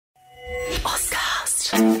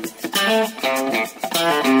As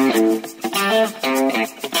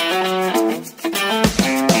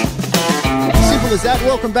that.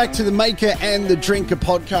 Welcome back to the Maker and the Drinker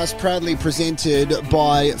podcast, proudly presented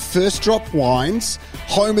by First Drop Wines,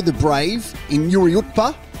 home of the brave in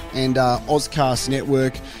Yuriutpa and Ozcast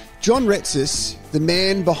Network. John Retsis, the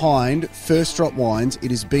man behind First Drop Wines.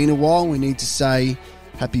 It has been a while. We need to say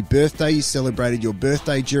happy birthday. You celebrated your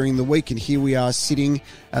birthday during the week, and here we are sitting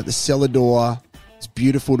at the cellar door. It's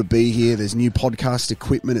beautiful to be here. There's new podcast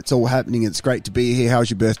equipment. It's all happening. It's great to be here. How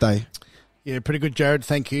was your birthday? Yeah, pretty good, Jared.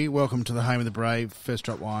 Thank you. Welcome to the home of the brave, First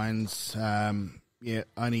Drop Wines.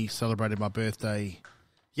 Only celebrated my birthday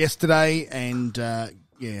yesterday, and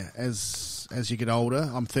as you get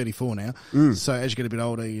older, I'm 34 now. So as you get a bit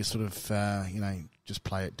older, you sort of just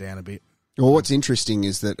play it down a bit. Well, what's interesting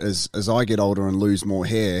is that as I get older and lose more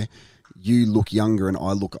hair, you look younger and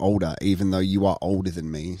I look older, even though you are older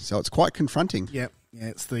than me. So it's quite confronting. Yep. Yeah,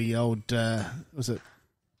 it's the old Button,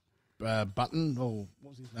 or what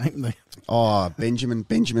was his name? Benjamin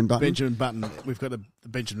Button. Benjamin Button. We've got the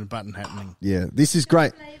Benjamin Button happening. Yeah, this is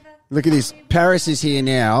great. Look at this. Paris is here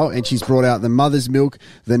now, and she's brought out the Mother's Milk,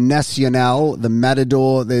 the Nacional, the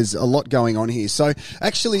Matador. There's a lot going on here. So,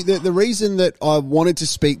 actually, the reason that I wanted to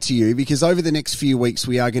speak to you, because over the next few weeks,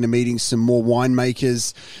 we are going to be meeting some more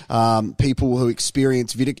winemakers, people who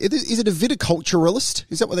experience Is it a viticulturalist?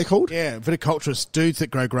 Is that what they're called? Yeah, viticulturist, dudes that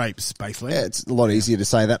grow grapes, basically. Yeah, it's a lot easier to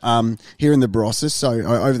say that here in the Barossa. So,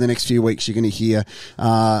 over the next few weeks, you're going to hear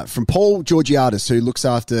from Paul Georgiadis, who looks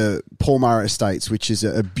after Palmyra Estates, which is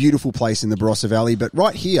a beautiful place in the Barossa Valley. But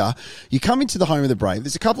right here, you come into the home of the brave.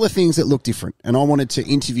 There's a couple of things that look different, and I wanted to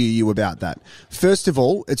interview you about that. First of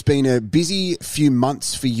all, it's been a busy few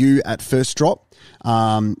months for you at First Drop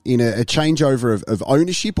in a changeover of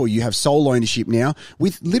ownership, or you have sole ownership now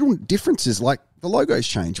with little differences like the logo's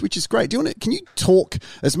changed, which is great. Can you talk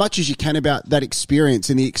as much as you can about that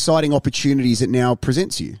experience and the exciting opportunities it now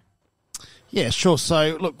presents you? Yeah, sure.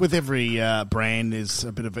 So, look, with every brand, there's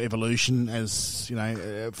a bit of evolution. As you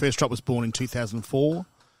know, First Drop was born in 2004,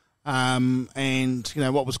 and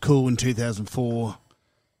what was cool in 2004,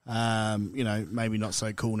 maybe not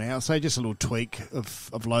so cool now. So, just a little tweak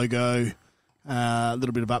of logo, a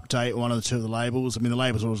little bit of update on one or two of the labels. I mean, the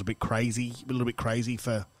labels are always a little bit crazy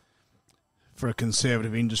for a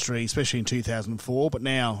conservative industry, especially in 2004. But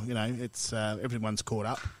now, it's everyone's caught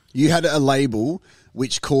up. You had a label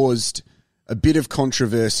which caused a bit of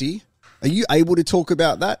controversy. Are you able to talk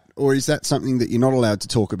about that, or is that something that you're not allowed to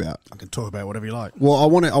talk about? I can talk about whatever you like. Well, I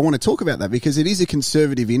want to talk about that because it is a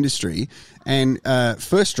conservative industry, and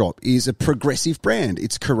First Drop is a progressive brand.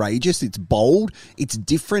 It's courageous, it's bold, it's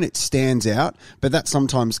different, it stands out, but that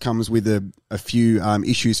sometimes comes with a few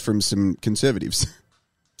issues from some conservatives.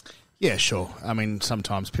 Yeah, sure. I mean,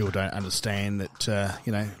 sometimes people don't understand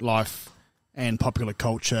that life and popular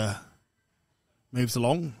culture moves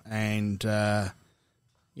along, and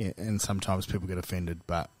and sometimes people get offended,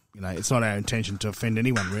 but it's not our intention to offend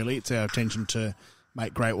anyone, really. It's our intention to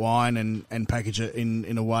make great wine and package it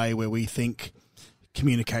in a way where we think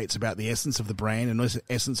communicates about the essence of the brand and the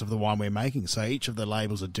essence of the wine we're making. So each of the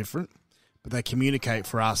labels are different, but they communicate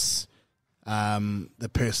for us the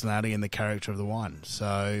personality and the character of the wine.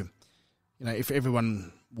 So if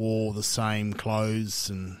everyone wore the same clothes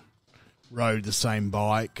and rode the same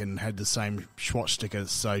bike and had the same Schwartz sticker,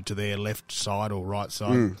 so to their left side or right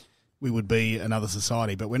side, we would be another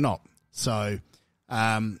society, but we're not. So,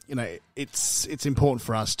 it's important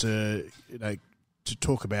for us to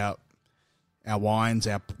talk about our wines,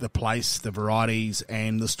 the place, the varieties,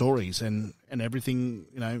 and the stories, and everything,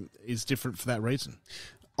 is different for that reason.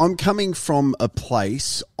 I'm coming from a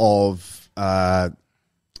place of,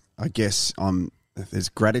 there's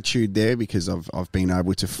gratitude there because I've been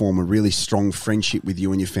able to form a really strong friendship with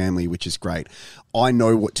you and your family, which is great. I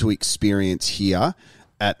know what to experience here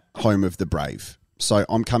at Home of the Brave. So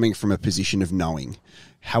I'm coming from a position of knowing.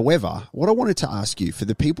 However, what I wanted to ask you, for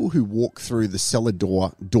the people who walk through the cellar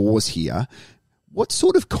doors here, what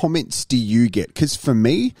sort of comments do you get? Because for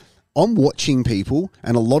me, I'm watching people,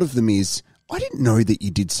 and a lot of them is, I didn't know that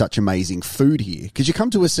you did such amazing food here. Because you come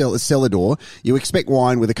to a cellar door, you expect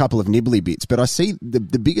wine with a couple of nibbly bits, but I see the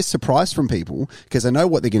biggest surprise from people, because I know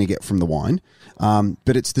what they're going to get from the wine,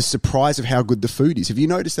 but it's the surprise of how good the food is. Have you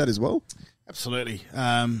noticed that as well? Absolutely.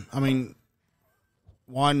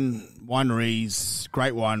 Wineries,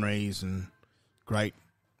 great wineries and great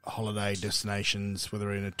holiday destinations,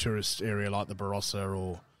 whether in a tourist area like the Barossa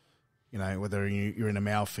or, whether you're in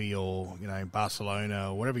Amalfi or,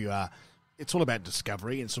 Barcelona or wherever you are, it's all about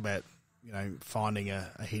discovery. It's all about, finding a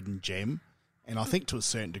hidden gem. And I think to a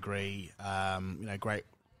certain degree, great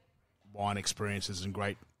wine experiences and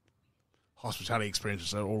great hospitality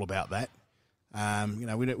experiences are all about that.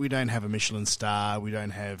 We don't have a Michelin star, we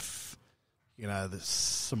don't have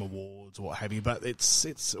some awards or what have you, but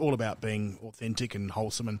it's all about being authentic and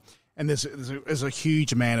wholesome, and there's a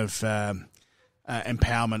huge amount of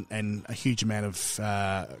empowerment and a huge amount of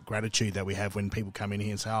gratitude that we have when people come in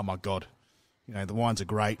here and say, "Oh my God, the wines are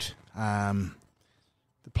great. The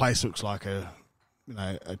place looks like a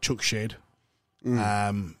chook shed,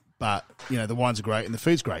 but the wines are great and the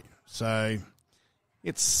food's great." So I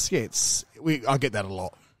get that a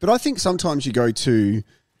lot. But I think sometimes you go to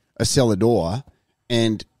a cellar door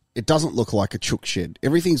and it doesn't look like a chook shed.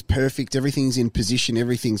 Everything's perfect. Everything's in position.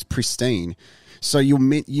 Everything's pristine. So you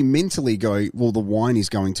mentally go, well, the wine is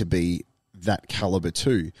going to be that caliber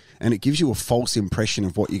too. And it gives you a false impression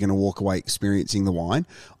of what you're going to walk away experiencing the wine.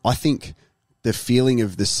 I think the feeling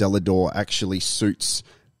of the cellar door actually suits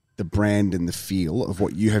the brand and the feel of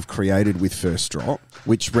what you have created with First Drop,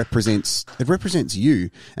 which represents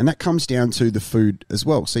you, and that comes down to the food as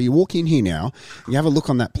well. So you walk in here now, you have a look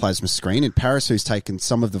on that plasma screen, and Paris, who's taken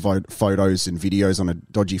some of the photos and videos on a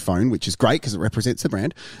dodgy phone, which is great because it represents the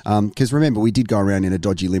brand. Because remember, we did go around in a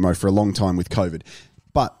dodgy limo for a long time with COVID,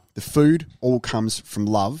 but the food all comes from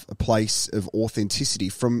love, a place of authenticity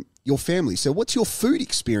from your family. So what's your food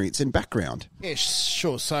experience and background? Yeah,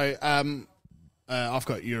 sure. So I've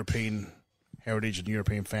got European heritage and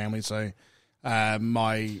European family. So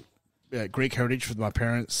my Greek heritage with my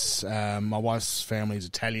parents. My wife's family is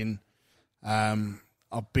Italian. I've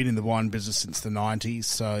been in the wine business since the 90s,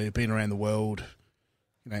 so I've been around the world,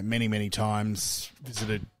 many, many times.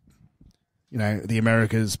 Visited, the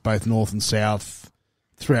Americas, both North and South,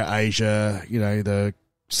 throughout Asia, the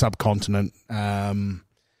subcontinent,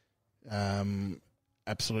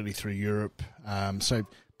 absolutely through Europe. So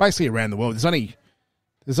basically around the world.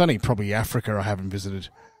 There's only probably Africa I haven't visited.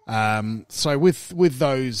 So with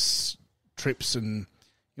those trips and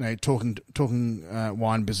talking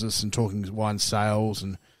wine business and talking wine sales,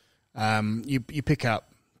 and you pick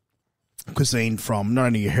up cuisine from not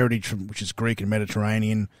only your heritage, which is Greek and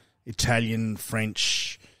Mediterranean, Italian,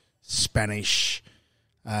 French, Spanish,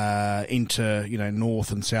 into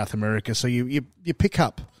North and South America. So you pick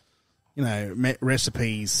up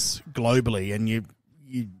recipes globally, and your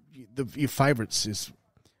favourites is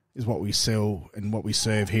what we sell and what we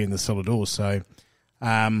serve here in the cellar door. So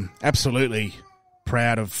absolutely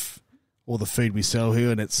proud of all the food we sell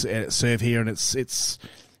here and it's served here, and it's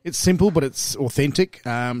simple but it's authentic.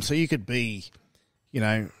 So you could be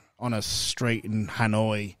on a street in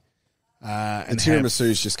Hanoi and the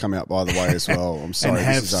tiramisu's just come out, by the way, as well. I'm sorry, and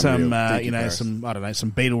have some Paris. some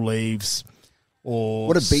beetle leaves. Or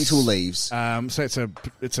what are beetle leaves? So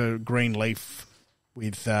it's a green leaf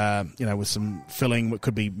with with some filling. It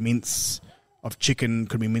could be mince of chicken,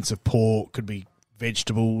 could be mince of pork, could be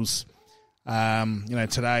vegetables.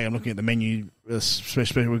 Today I'm looking at the menu.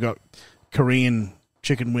 Especially we've got Korean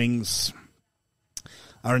chicken wings,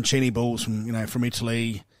 arancini balls from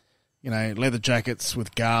Italy. Leather jackets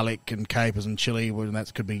with garlic and capers and chili. And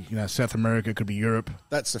that could be South America, could be Europe.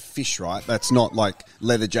 That's a fish, right? That's not like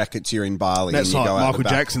leather jackets here in Bali. That's and you like go out Michael the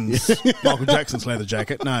back. Jackson's Michael Jackson's leather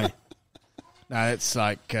jacket. No, it's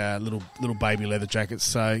like little baby leather jackets.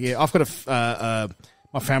 So yeah, I've got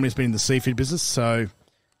my family's been in the seafood business, so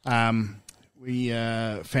we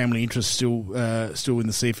family interest still in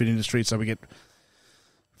the seafood industry. So we get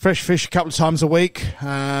fresh fish a couple of times a week.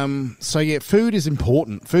 So yeah, food is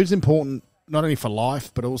important. Food's important not only for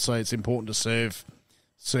life, but also it's important to serve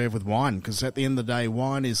with wine, because at the end of the day,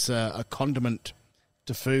 wine is a condiment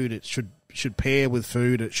to food. It should pair with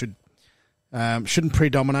food. It shouldn't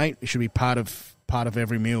predominate. It should be part of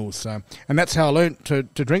every meal. So, and that's how I learnt to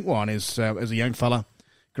drink wine. Is as a young fella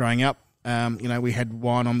growing up, we had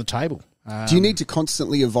wine on the table. Do you need to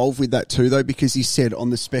constantly evolve with that too, though? Because you said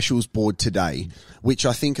on the specials board today, which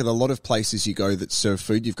I think at a lot of places you go that serve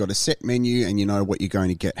food, you've got a set menu and you know what you're going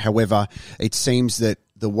to get. However, it seems that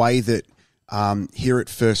the way that here at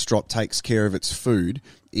First Drop takes care of its food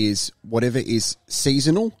is whatever is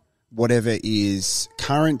seasonal, whatever is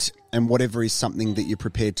current, and whatever is something that you're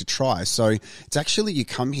prepared to try. So it's actually, you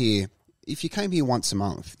come here, if you came here once a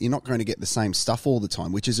month, you're not going to get the same stuff all the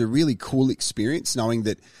time, which is a really cool experience, knowing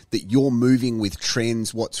that you're moving with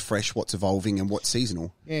trends, what's fresh, what's evolving, and what's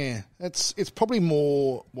seasonal. Yeah, it's probably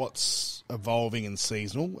more what's evolving and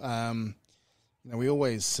seasonal. We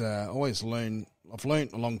always learn. I've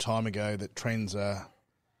learned a long time ago that trends are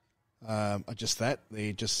just that.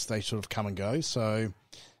 They sort of come and go. So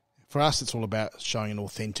for us, it's all about showing an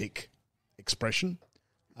authentic expression.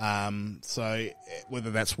 So whether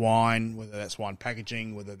that's wine, whether that's wine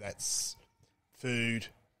packaging, whether that's food,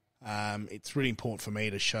 it's really important for me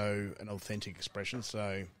to show an authentic expression.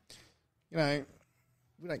 So, we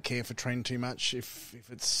don't care for trend too much. If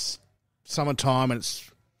it's summertime and it's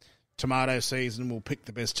tomato season, we'll pick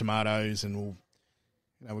the best tomatoes, and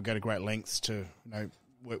we'll go to great lengths to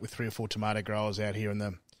work with 3 or 4 tomato growers out here in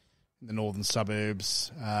the northern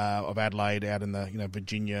suburbs of Adelaide, out in the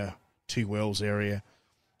Virginia, Two Wells area.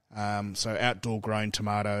 So outdoor grown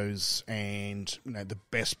tomatoes and the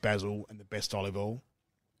best basil and the best olive oil.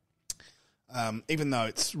 Even though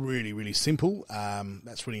it's really, really simple,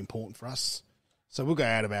 that's really important for us. So we'll go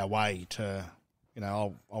out of our way to,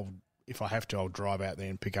 I'll if I have to, I'll drive out there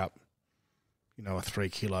and pick up, a 3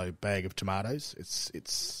 kilo bag of tomatoes.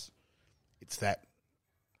 It's that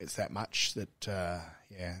much that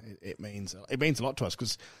it means a lot to us,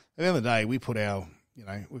 because at the end of the day we put our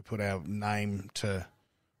name to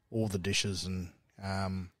all the dishes, and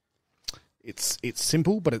it's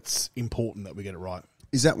simple, but it's important that we get it right.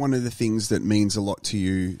 Is that one of the things that means a lot to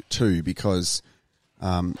you too? Because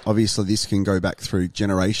obviously this can go back through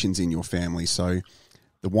generations in your family. So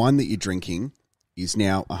the wine that you're drinking is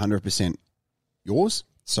now 100% yours.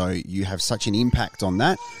 So you have such an impact on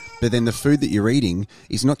that. But then the food that you're eating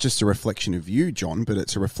is not just a reflection of you, John, but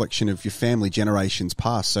it's a reflection of your family generations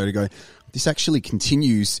past. So to go, this actually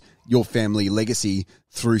continues your family legacy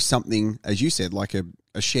through something, as you said, like a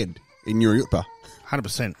shed in Urupa.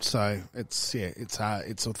 100%. So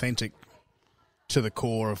it's authentic to the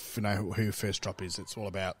core of who First Drop is. It's all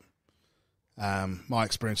about my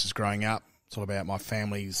experiences growing up. It's all about my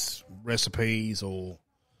family's recipes, or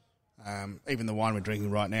even the wine we're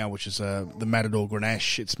drinking right now, which is the Matador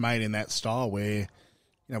Grenache. It's made in that style where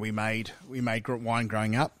we made wine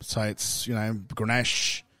growing up. So it's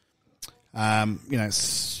Grenache.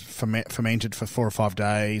 It's fermented for 4 or 5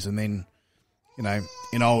 days, and then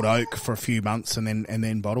in old oak for a few months, and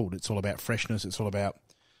then bottled. It's all about freshness. It's all about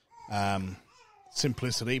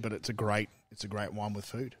simplicity, but it's a great wine with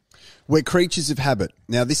food. We're creatures of habit.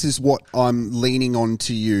 Now, this is what I'm leaning on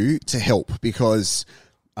to you to help, because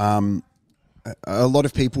a lot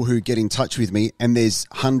of people who get in touch with me, and there's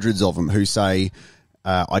hundreds of them who say,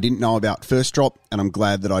 I didn't know about First Drop, and I'm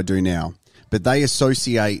glad that I do now. But they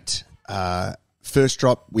associate First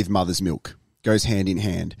Drop with mother's milk. Goes hand in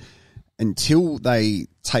hand. Until they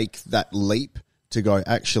take that leap to go,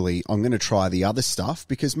 actually, I'm going to try the other stuff,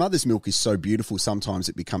 because mother's milk is so beautiful, sometimes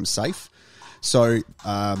it becomes safe. So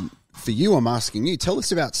for you, I'm asking you, tell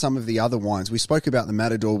us about some of the other wines. We spoke about the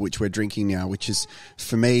Matador, which we're drinking now, which is,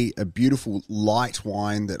 for me, a beautiful light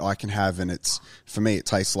wine that I can have, and for me, it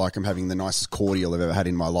tastes like I'm having the nicest cordial I've ever had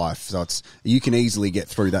in my life. So you can easily get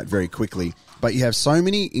through that very quickly. But you have so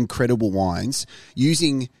many incredible wines.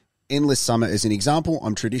 Using Endless Summer as an example,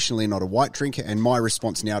 I'm traditionally not a white drinker, and my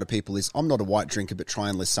response now to people is, I'm not a white drinker, but try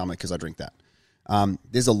Endless Summer because I drink that.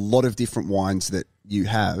 There's a lot of different wines that you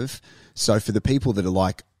have. So for the people that are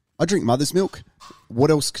like, I drink mother's milk,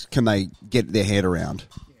 what else can they get their head around?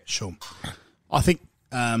 Yeah, sure. I think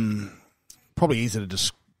probably easier to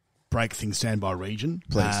just break things down by region.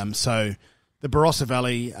 Please. So the Barossa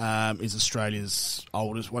Valley is Australia's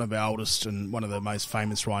one of our oldest and one of the most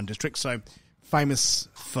famous wine districts. So famous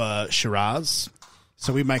for Shiraz.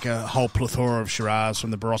 So we make a whole plethora of Shiraz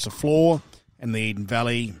from the Barossa floor and the Eden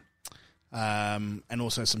Valley, and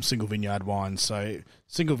also some single vineyard wines. So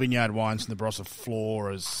single vineyard wines from the Barossa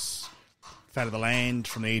floor is Fat of the Land.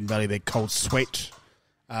 From the Eden Valley, they're Cold Sweat.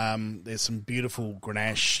 There's some beautiful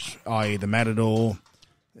Grenache, i.e. the Matador.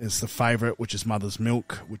 There's the favourite, which is Mother's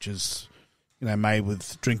Milk, which is made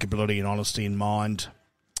with drinkability and honesty in mind.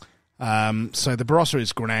 So the Barossa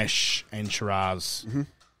is Grenache and Shiraz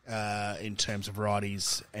in terms of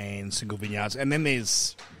varieties and single vineyards. And then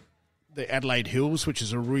there's the Adelaide Hills, which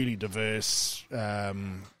is a really diverse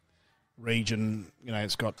region.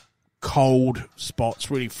 It's got cold spots,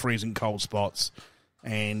 really freezing cold spots,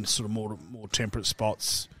 and sort of more temperate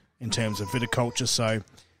spots in terms of viticulture. So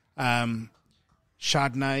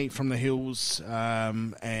Chardonnay from the hills,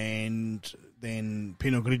 and then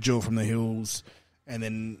Pinot Grigio from the hills. And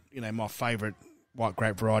then, my favourite white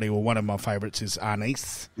grape variety, or one of my favourites, is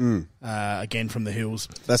Arnis, again from the hills.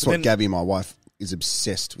 That's what Gabby, my wife, is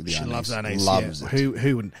obsessed with. She loves Arnis. Loves it.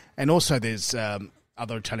 Who wouldn't? And also there's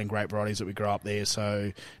other Italian grape varieties that we grow up there.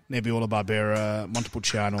 So Nebbiolo Barbera,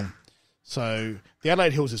 Montepulciano. So the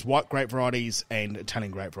Adelaide Hills is white grape varieties and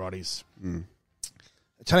Italian grape varieties.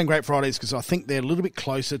 Italian grape varieties, because I think they're a little bit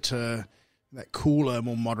closer to that cooler,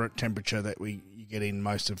 more moderate temperature that you get in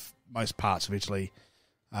most parts of Italy.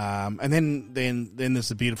 And then there's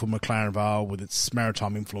the beautiful McLaren Vale with its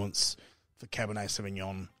maritime influence for Cabernet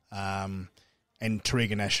Sauvignon, and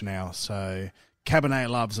Touriga Nacional. So Cabernet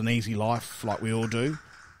loves an easy life, like we all do.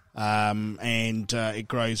 and it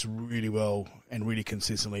grows really well and really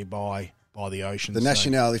consistently by the ocean. The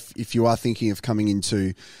National, if you are thinking of coming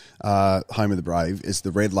into Home of the Brave, is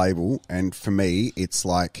the red label, and for me, it's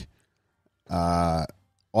like I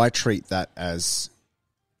treat that as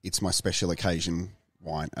it's my special occasion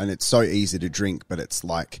wine, and it's so easy to drink, but it's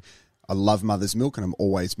like I love Mother's Milk, and I'm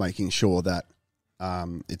always making sure that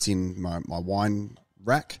it's in my wine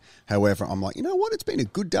rack. However, I'm like, you know what? It's been a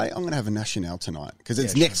good day. I'm going to have a National tonight because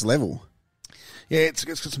it's next level. Yeah, it's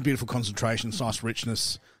got some beautiful concentrations, nice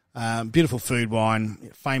richness, beautiful food wine,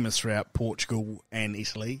 famous throughout Portugal and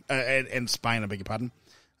Italy and Spain. I beg your pardon.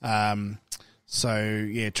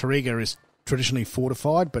 Touriga is traditionally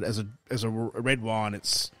fortified, but as a red wine,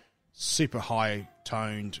 it's super high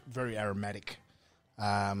toned, very aromatic,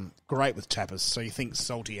 great with tapas. So you think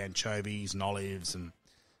salty anchovies and olives and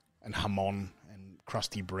jamon and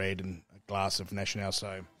crusty bread and a glass of National.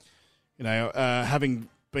 So, having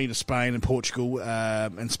been to Spain and Portugal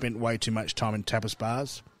and spent way too much time in tapas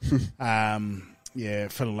bars,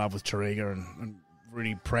 fell in love with Touriga and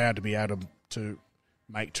really proud to be able to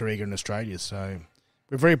make Touriga in Australia. So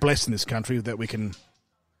we're very blessed in this country that we can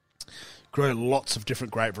grow lots of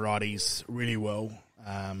different grape varieties really well.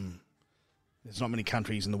 There's not many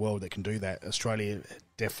countries in the world that can do that. Australia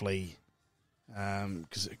definitely,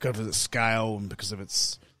 because of its scale and because of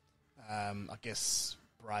its,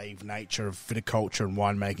 brave nature of viticulture and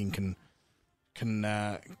winemaking,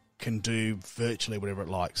 can do virtually whatever it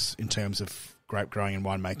likes in terms of grape growing and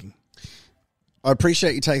winemaking. I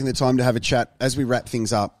appreciate you taking the time to have a chat. As we wrap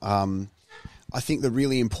things up, I think the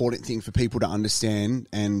really important thing for people to understand,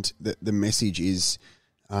 and the message is,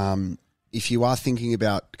 if you are thinking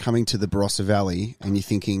about coming to the Barossa Valley and you're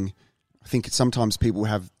thinking, I think sometimes people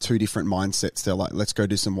have two different mindsets. They're like, let's go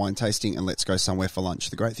do some wine tasting and let's go somewhere for lunch.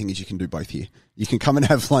 The great thing is you can do both here. You can come and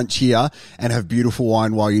have lunch here and have beautiful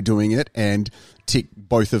wine while you're doing it and tick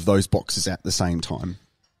both of those boxes at the same time.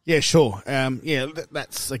 Yeah, sure.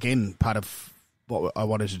 That's, again, part of what I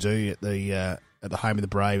wanted to do at the Home of the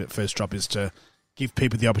Brave at First Drop, is to give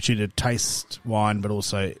people the opportunity to taste wine but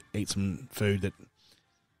also eat some food that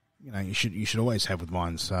you should always have with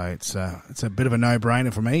wine. So it's a bit of a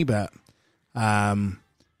no-brainer for me, but I'm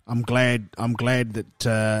glad that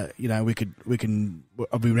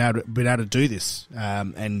I've been able to do this,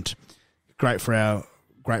 and great for our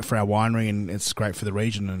winery, and it's great for the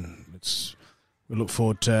region, and we look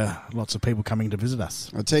forward to lots of people coming to visit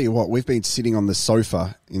us. I'll tell you what, we've been sitting on the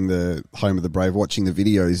sofa in the Home of the Brave watching the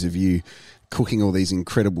videos of you cooking all these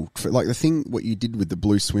incredible, like what you did with the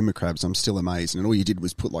blue swimmer crabs. I'm still amazed, and all you did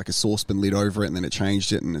was put like a saucepan lid over it, and then it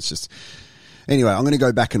changed it, and it's just. Anyway, I'm going to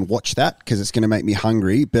go back and watch that because it's going to make me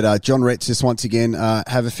hungry. But John Retsis, once again,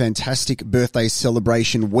 have a fantastic birthday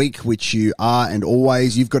celebration week, which you are, and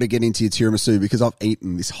always. You've got to get into your tiramisu because I've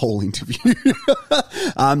eaten this whole interview.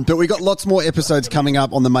 But we got lots more episodes coming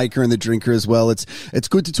up on The Maker and The Drinker as well. It's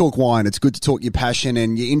good to talk wine. It's good to talk your passion,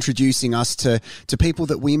 and you're introducing us to people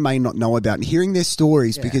that we may not know about and hearing their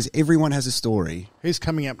stories, because everyone has a story. Who's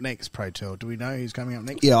coming up next, pray tell? Do we know who's coming up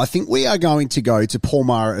next? Yeah, I think we are going to go to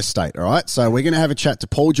Palmyra Estate, all right? So we're going to have a chat to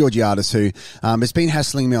Paul Georgiadis, who has been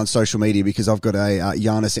hassling me on social media because I've got a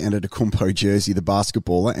Giannis Antetokounmpo jersey, the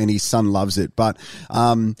basketballer, and his son loves it. But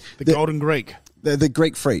the Golden Greek. The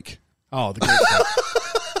Greek freak. Oh, the Greek freak.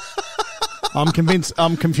 I'm convinced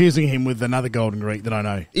I'm confusing him with another Golden Greek that I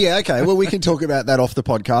know. Yeah, okay. Well, we can talk about that off the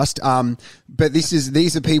podcast. But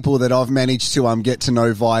these are people that I've managed to get to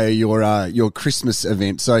know via your Christmas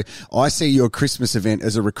event. So I see your Christmas event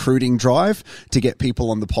as a recruiting drive to get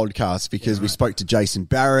people on the podcast, because we spoke to Jason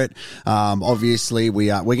Barrett. Obviously,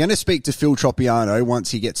 we're going to speak to Phil Tropiano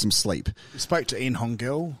once he gets some sleep. We spoke to Ian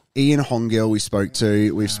Hongel. We've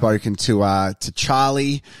spoken to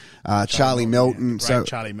Charlie. Charlie Melton.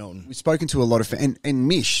 Charlie Melton. We've spoken to a lot of... And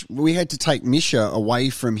Mish. We had to take Misha away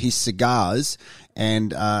from his cigars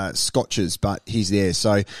and scotches, but he's there.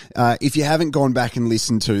 So if you haven't gone back and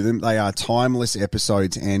listened to them, they are timeless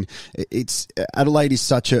episodes, and Adelaide is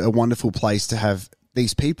such a wonderful place to have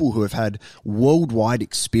these people who have had worldwide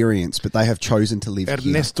experience, but they have chosen to live here.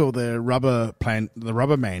 Ernesto, the rubber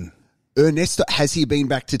man. Ernesto, has he been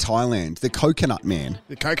back to Thailand? The coconut man.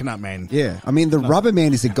 The coconut man. Yeah. I mean, the rubber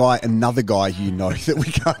man is another guy that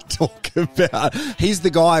we can't talk about. He's the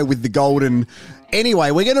guy with the golden...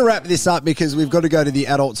 Anyway, we're going to wrap this up because we've got to go to the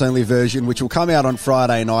adults only version, which will come out on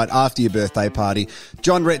Friday night after your birthday party.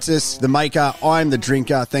 John Retsis, The Maker. I'm The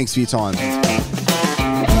Drinker. Thanks for your time.